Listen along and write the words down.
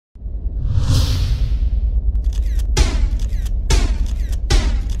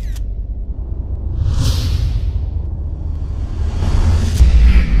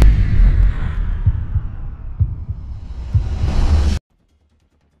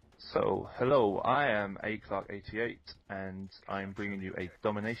So, hello, I am Clark88 and I'm bringing you a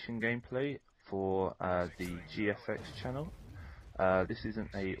Domination gameplay for the GFX channel. This isn't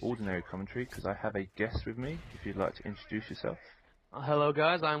a ordinary commentary because I have a guest with me, if you'd like to introduce yourself. Hello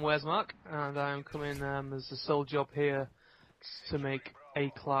guys, I'm Wes Mark and I'm coming as a sole job here to make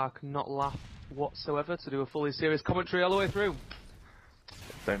Clark not laugh whatsoever, to do a fully serious commentary all the way through.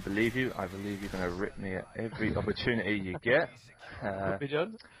 Don't believe you, I believe you're going to rip me at every opportunity you get. Be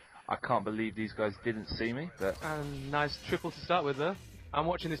done. I can't believe these guys didn't see me, but... And nice triple to start with there. I'm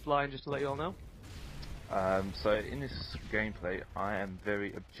watching this blind just to let you all know. So in this gameplay I am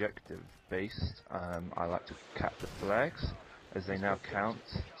very objective based. I like to cap the flags as they now count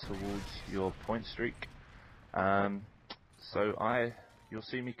towards your point streak. You'll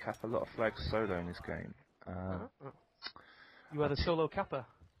see me cap a lot of flags solo in this game. You are the solo capper.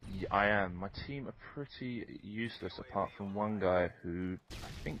 Yeah, I am. My team are pretty useless apart from one guy who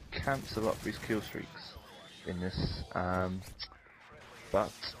I think camps a lot for his kill streaks in this.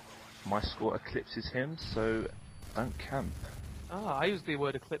 But my score eclipses him, so don't camp. I used the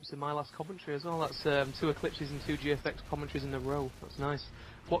word eclipse in my last commentary as well. That's 2 eclipses and 2 GFX commentaries in a row. That's nice.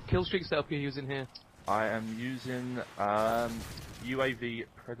 What kill streak setup are you using here? I am using UAV,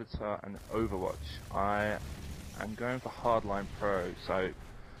 Predator and Overwatch. I am going for Hardline Pro, so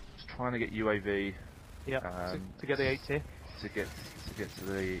just trying to get UAV. Yeah, to get the 80. To get to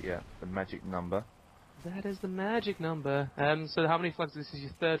the magic number. That is the magic number. So how many flags? This is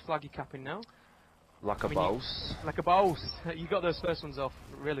your 3rd flag you're capping now. Like a boss. Like a boss. You got those first ones off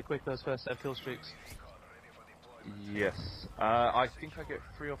really quick. Those first set of kill streaks. Yes. I think I get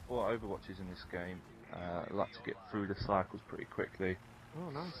 3 or 4 Overwatches in this game. I like to get through the cycles pretty quickly. Oh,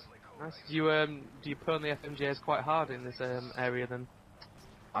 nice. Nice. Do you pwn the FMJs quite hard in this area then?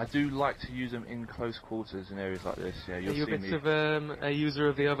 I do like to use them in close quarters in areas like this. Yeah, you'll Are you see a bit of a user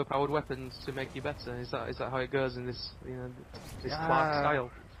of the overpowered weapons to make you better? Is that how it goes in this this Clark style?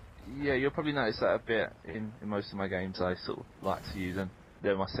 Yeah, you'll probably notice that a bit in most of my games. I sort of like to use them.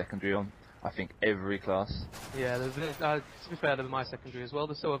 They're my secondary on, I think, every class. Yeah, to be fair, they're my secondary as well.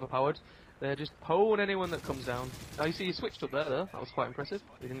 They're so overpowered. They're just pwn anyone that comes down. Now you see you switched up there though. That was quite impressive.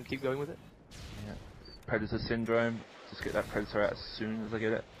 You didn't keep going with it. Yeah. Predator syndrome. Just get that Predator out as soon as I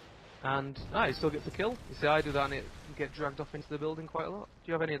get it. And you still get the kill. You see, I do that and it get dragged off into the building quite a lot.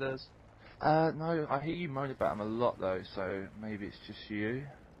 Do you have any of those? No, I hear you moan about them a lot though, so maybe it's just you.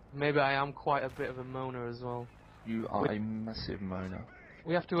 Maybe I am quite a bit of a moaner as well. You are a massive moaner.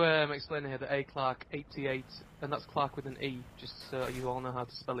 We have to explain here that Clark88, and that's Clark with an E, just so you all know how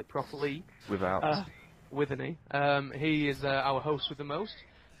to spell it properly. Without. With an E. He is our host with the most.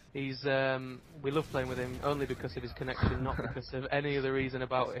 He's we love playing with him only because of his connection, not because of any other reason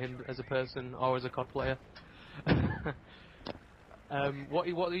about him as a person or as a COD player. What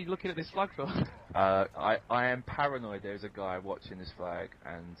are you looking at this flag for? I am paranoid there's a guy watching this flag,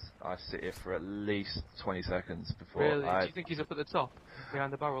 and I sit here for at least 20 seconds before Really? Do you think he's up at the top,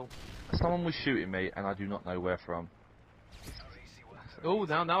 behind the barrel? Someone was shooting me, and I do not know where from. Oh,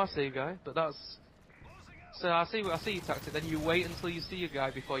 now I see a guy, but that's... So I see your tactic, then you wait until you see a guy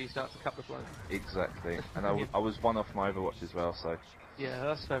before you start to cap the flag. Exactly, and I was one off my Overwatch as well, so... Yeah,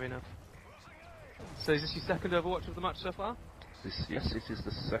 that's fair enough. So is this your 2nd Overwatch of the match so far? Yes, this is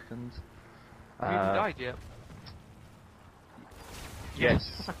the 2nd. Have you even died yet?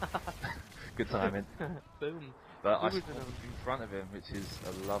 Yes. Good timing. Boom. But I spawned in front of him, which is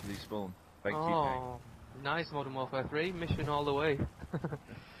a lovely spawn. Thank you, Oh, nice Modern Warfare 3, mission all the way.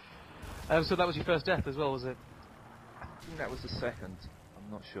 So that was your first death as well, was it? I think that was the 2nd.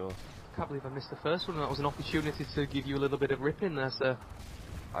 I'm not sure. I can't believe I missed the first one. That was an opportunity to give you a little bit of ripping there, sir.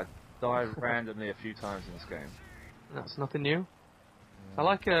 I died randomly a few times in this game. That's nothing new. I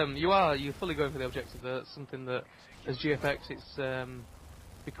like you're fully going for the objective. That's something that, as GFX, it's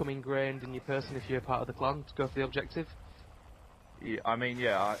become ingrained in your person if you're part of the clan to go for the objective. Yeah, I mean,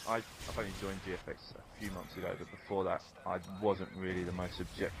 yeah, I've only joined GFX a few months ago, but before that, I wasn't really the most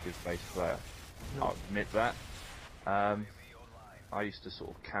objective-based player. No. I'll admit that. I used to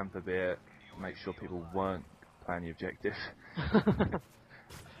sort of camp a bit, make sure people weren't playing the objective.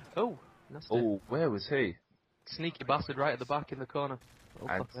 Oh, nasty. Oh, where was he? Sneaky bastard right at the back in the corner. Oh,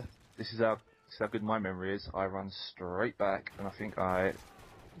 and this is how good my memory is. I run straight back, and I think I...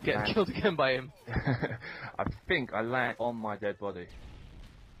 Get killed again by him. I think I land on my dead body.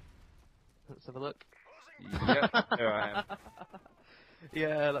 Let's have a look. Yep, there I am.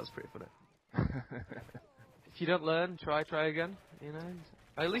 Yeah, that's pretty funny. If you don't learn, try again. You know,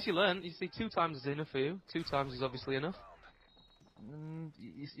 at least you learn. You see, 2 times is enough for you. 2 times is obviously enough.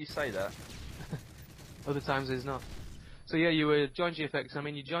 You say that. Other times is not. So yeah, you joined GFX. I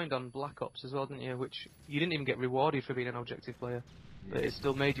mean, you joined on Black Ops as well, didn't you? Which you didn't even get rewarded for being an objective player, but it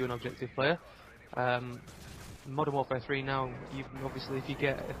still made you an objective player. Modern Warfare 3 now, obviously if you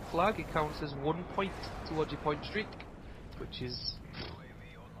get a flag, it counts as 1 point towards your point streak, which is...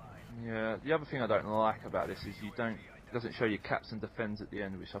 Yeah, the other thing I don't like about this is it doesn't show your caps and defends at the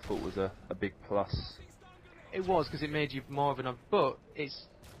end, which I thought was a big plus. It was, because it made you more of but it's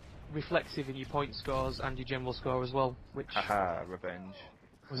reflexive in your point scores and your general score as well, which... Haha, revenge.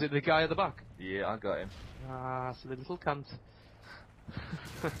 Was it the guy at the back? Yeah, I got him. Ah, so the little cunt.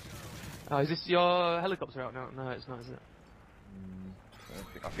 Oh, is this your helicopter out now? No, it's not, is it?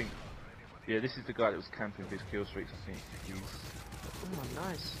 I think, yeah, this is the guy that was camping with his kill streaks. I think he's. Oh,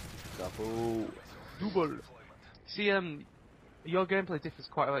 nice. Double. See, your gameplay differs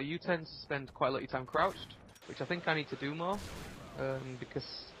quite a lot. You tend to spend quite a lot of your time crouched, which I think I need to do more, because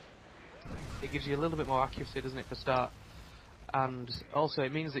it gives you a little bit more accuracy, doesn't it, for start? And also,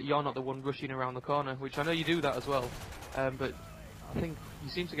 it means that you're not the one rushing around the corner, which I know you do that as well, but I think you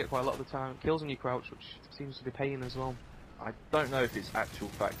seem to get quite a lot of the time kills when you crouch, which seems to be paying as well. I don't know if it's actual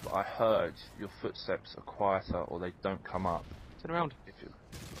fact, but I heard your footsteps are quieter or they don't come up. Turn around.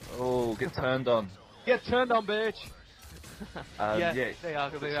 Oh, get turned on. Get turned on, bitch! Yeah, they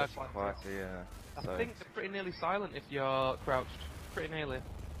are quieter, yeah. I think they're pretty nearly silent if you're crouched. Pretty nearly.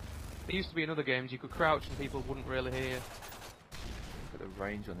 There used to be in other games you could crouch and people wouldn't really hear you. Look at the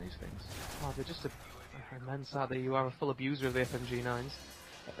range on these things. Oh, they're just immense, aren't they? You are a full abuser of the FMG9s.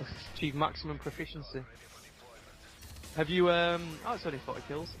 Achieve maximum proficiency. Have you, oh, it's only 40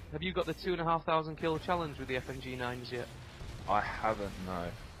 kills. Have you got the 2,500 kill challenge with the FMG9s yet? I haven't, no.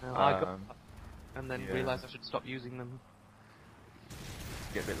 No, I got that, and then realised I should stop using them.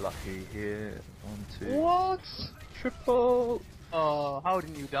 Get a bit lucky here. 1, 2. What? Triple! Oh, how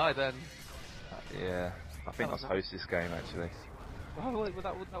didn't you die then? Yeah, I think I was host this game actually. Oh, well,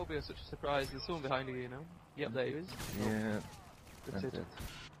 that would be such a surprise. There's someone behind you, you know? Yep, there he is. Yeah. That's it.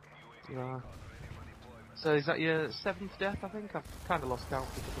 Yeah. So is that your 7th death, I think? I've kind of lost count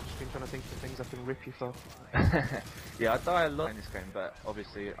because I've just been trying to think of things I can rip you for. Yeah, I die a lot in this game, but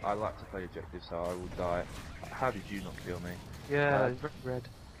obviously I like to play objectives, so I will die. How did you not kill me? Yeah, it's very red.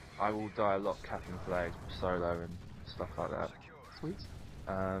 I will die a lot capping flags, solo and stuff like that. Sweet.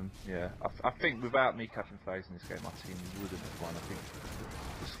 Yeah, I think without me capping flags in this game, my team wouldn't have won. I think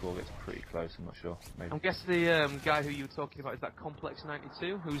the score gets pretty close, I'm not sure. Maybe. I'm guessing the guy who you were talking about is that Complex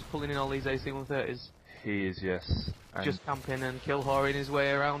 92, who's pulling in all these AC-130s. He is, yes. And just camping and kill whoring his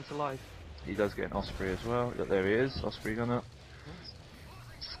way around to life. He does get an Osprey as well. Look, there he is, Osprey gunner.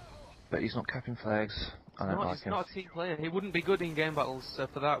 But he's not capping flags. I don't like him. He's not a team player. He wouldn't be good in game battles, so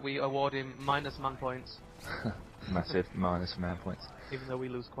for that we award him minus man points. Massive minus man points. Even though we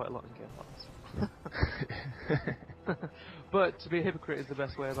lose quite a lot in game battles. But to be a hypocrite is the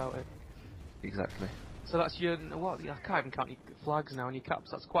best way about it. Exactly. So that's your, what, I can't even count your flags now and your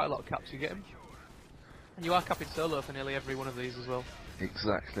caps. That's quite a lot of caps you get him. And you are capping solo for nearly every one of these as well.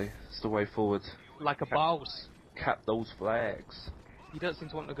 Exactly. It's the way forward. Like a boss. Cap those flags. You don't seem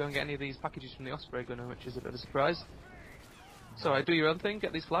to want to go and get any of these packages from the Osprey gunner, which is a bit of a surprise. So do your own thing,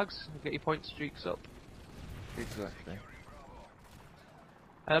 get these flags, get your point streaks up. Exactly.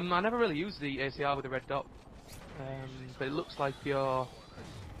 I never really used the ACR with the red dot, but it looks like you're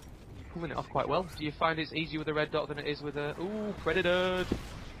pulling it off quite well. Do you find it's easier with the red dot than it is with a Predator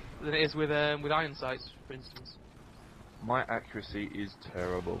than it is with iron sights, for instance? My accuracy is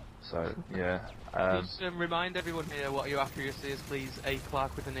terrible, so yeah. Just remind everyone here what your accuracy is, please. A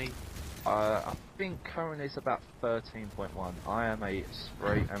Clark with an E. I think currently it's about 13.1. I am a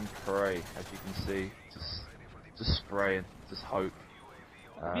spray and pray, as you can see, just spraying, just hope.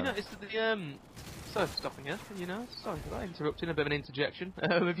 You noticed that the sorry for stopping you. You know, sorry for that, interrupting, a bit of an interjection.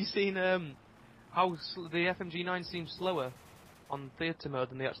 Have you seen how the FMG9 seems slower on theatre mode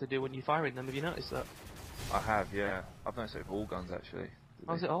than they actually do when you're firing them? Have you noticed that? I have, yeah. I've noticed it with all guns actually.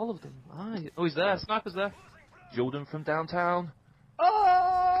 Oh, is it all of them? Oh, he's there. Sniper's there. Jordan from downtown.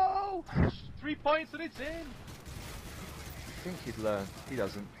 Oh! 3 points and it's in! I think he'd learn. He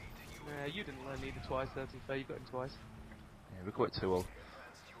doesn't. Yeah, you didn't learn either twice, to be fair. You got him twice. Yeah, we got it 2-all.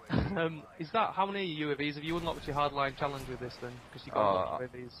 Is that, how many UAVs have you unlocked your hardline challenge with this then? Because you got a lot of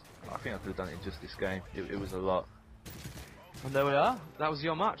UAVs. I think I could have done it in just this game. It was a lot. And there we are. That was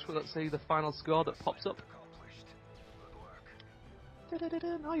your match. Well, let's see the final score that pops up.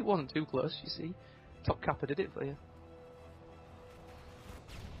 No, it wasn't too close, you see. Top Kappa did it for you.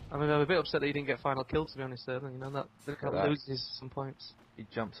 I mean, I'm a bit upset that he didn't get final kill, to be honest, there. You know, that loses some points. He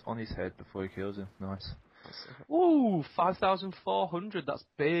jumps on his head before he kills him. Nice. Ooh, 5,400. That's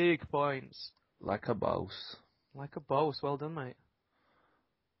big points. Like a boss. Like a boss. Well done, mate.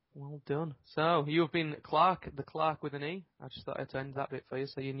 Well done. So, you've been Clark, the Clark with an E. I just thought I'd end that bit for you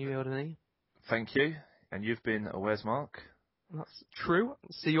so you knew you had an E. Thank you. And you've been a Where's Mark? That's true.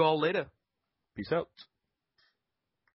 See you all later. Peace out.